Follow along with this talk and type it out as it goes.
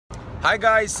Hi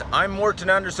guys, I'm Mårten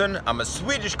Andersson. I'm a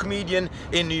Swedish comedian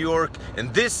in New York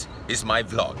and this is my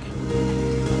vlog.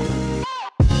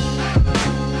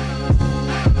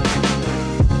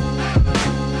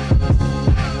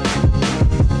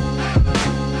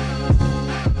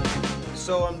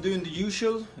 So I'm doing the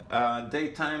usual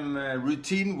daytime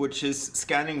routine, which is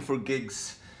scanning for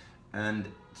gigs, and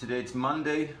today it's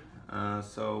Monday,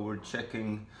 so we're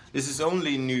checking. This is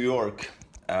only in New York,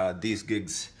 these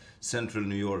gigs, Central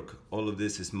New York. All of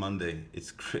this is Monday. It's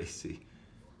crazy.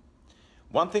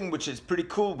 One thing which is pretty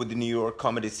cool with the New York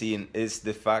comedy scene is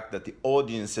the fact that the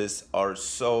audiences are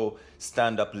so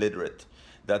stand-up literate,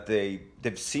 that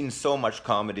they've seen so much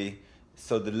comedy,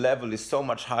 so the level is so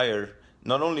much higher,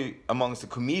 not only amongst the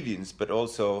comedians, but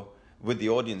also with the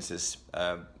audiences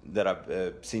that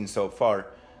I've seen so far,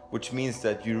 which means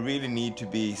that you really need to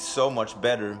be so much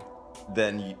better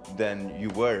than you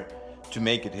were to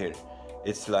make it here.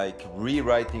 It's like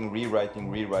rewriting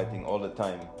all the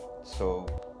time. So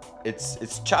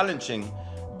it's challenging,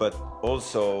 but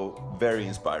also very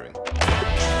inspiring. All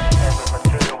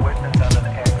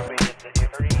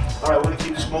right, we're gonna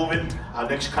keep this moving. Our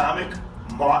next comic,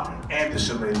 Mårten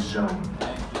Andersson, ladies and gentlemen.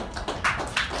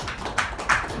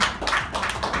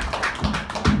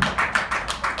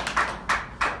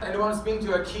 Anyone's been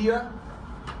to IKEA?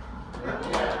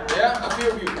 Yeah, a few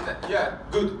of you. Yeah,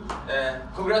 good.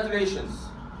 Congratulations,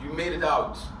 you made it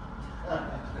out.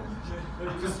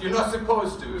 Because you're not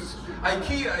supposed to.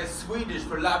 IKEA is Swedish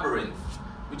for labyrinth.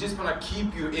 We just want to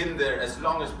keep you in there as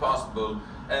long as possible.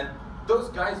 And those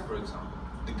guys, for example,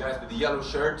 the guys with the yellow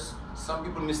shirts, some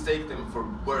people mistake them for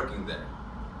working there,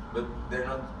 but they're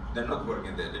not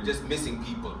working there. They're just missing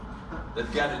people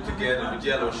that gather together with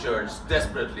yellow shirts,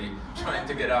 desperately trying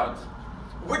to get out,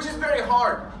 which is very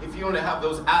hard if you only have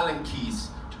those Allen keys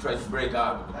to try to break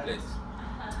out of the place.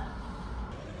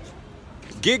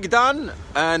 Gig done,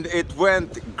 and it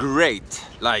went great,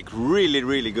 like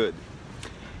really good.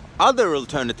 Other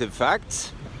alternative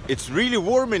facts: it's really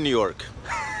warm in New York.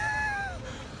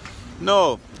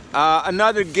 No,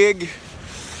 another gig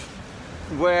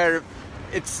where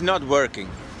it's not working,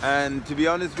 and to be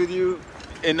honest with you,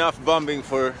 enough bombing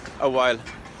for a while.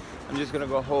 I'm just gonna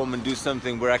go home and do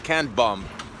something where I can't bomb.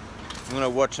 I'm gonna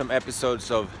watch some episodes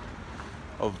of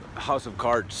House of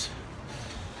Cards.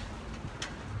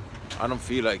 I don't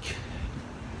feel like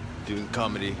doing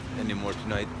comedy anymore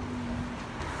tonight.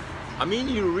 I mean,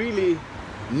 you really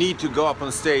need to go up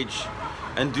on stage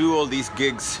and do all these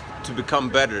gigs to become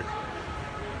better.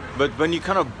 But when you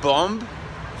kind of bomb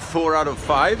 4 out of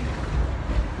 5,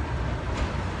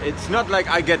 it's not like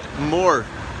I get more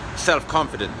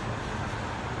self-confident.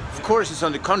 Of course, it's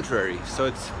on the contrary. So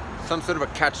it's some sort of a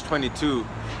catch-22.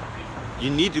 You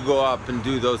need to go up and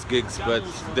do those gigs, but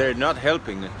they're not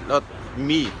helping. Not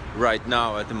me right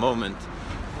now at the moment.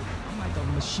 I'm like a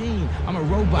machine. I'm a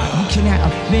robot. You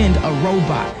cannot offend a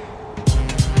robot.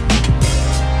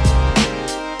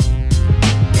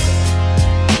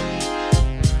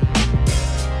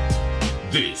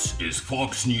 This is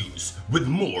Fox News with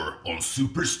more on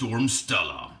Superstorm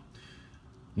STELLA.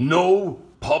 No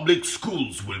public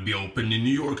schools will be open in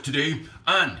New York today,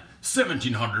 and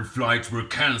 1,700 flights were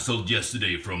cancelled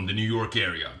yesterday from the New York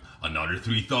area. Another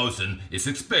 3,000 is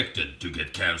expected to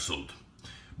get cancelled.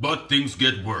 But things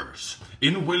get worse.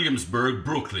 In Williamsburg,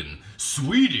 Brooklyn,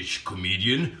 Swedish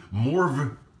comedian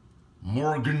Mårten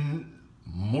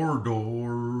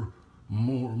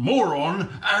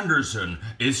Andersson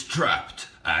is trapped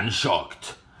and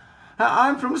shocked.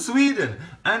 I'm from Sweden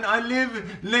and I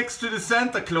live next to the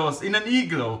Santa Claus in an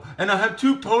igloo, and I have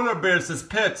 2 polar bears as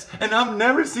pets, and I've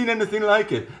never seen anything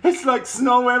like it. It's like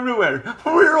snow everywhere.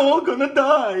 We're all gonna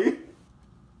die.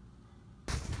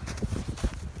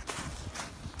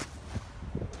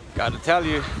 Gotta tell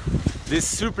you, this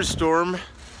superstorm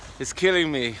is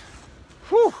killing me.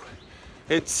 Whew.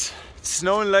 It's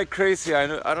snowing like crazy. I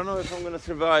don't know if I'm gonna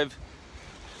survive.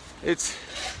 It's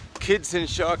kids in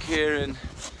shock here, and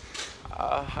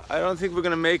I don't think we're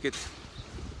gonna make it.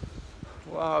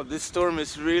 Wow, this storm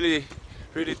is really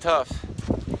tough.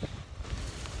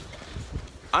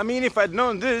 I mean, if I'd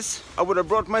known this, I would have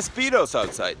brought my Speedos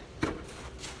outside.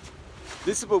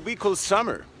 This is what we call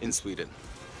summer in Sweden.